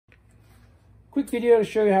Quick video to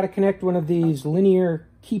show you how to connect one of these linear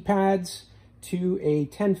keypads to a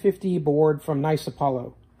 1050 board from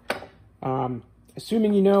NiceApollo.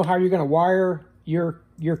 Assuming you know how you're going to wire your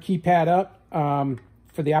keypad up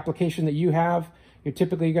for the application that you have, you're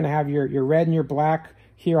typically going to have your red and your black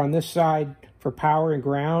here on this side for power and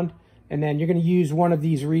ground, and then you're going to use one of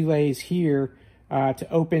these relays here to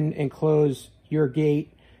open and close your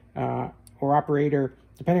gate or operator,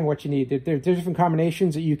 depending on what you need. There's different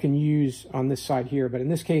combinations that you can use on this side here, but in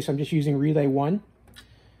this case, I'm just using relay 1.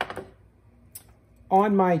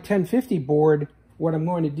 On my 1050 board, what I'm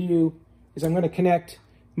going to do is I'm going to connect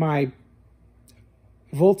my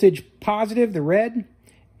voltage positive, the red,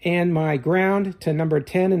 and my ground to number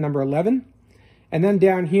 10 and number 11. And then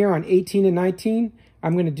down here on 18 and 19,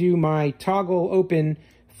 I'm going to do my toggle open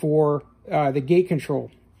for the gate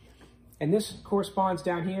control. And this corresponds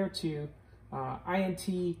down here to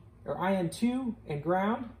INT or IN2 and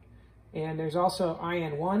ground. And there's also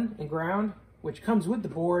IN1 and ground, which comes with the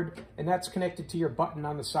board, and that's connected to your button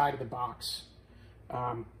on the side of the box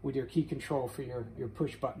with your key control for your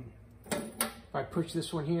push button. If I push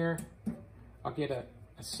this one here, I'll get a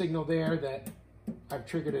signal there that I've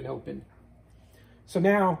triggered an open. So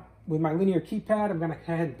now, with my linear keypad, I'm going to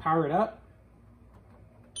go ahead and power it up.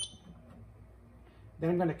 Then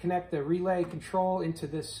I'm going to connect the relay control into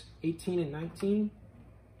this 18 and 19.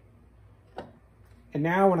 And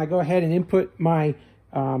now when I go ahead and input my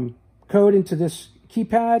code into this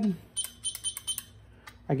keypad,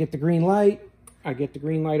 I get the green light. I get the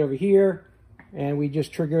green light over here, and we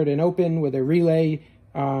just triggered an open with a relay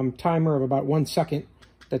timer of about 1 second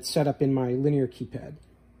that's set up in my linear keypad.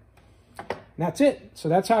 And that's it. So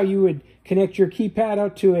that's how you would connect your keypad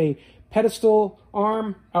out to a pedestal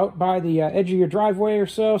arm out by the edge of your driveway or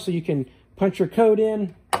so you can punch your code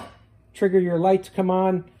in, trigger your light to come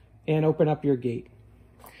on, and open up your gate.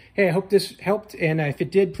 Hey, I hope this helped, and if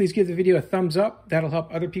it did, please give the video a thumbs up. That'll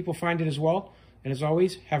help other people find it as well. And as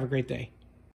always, have a great day.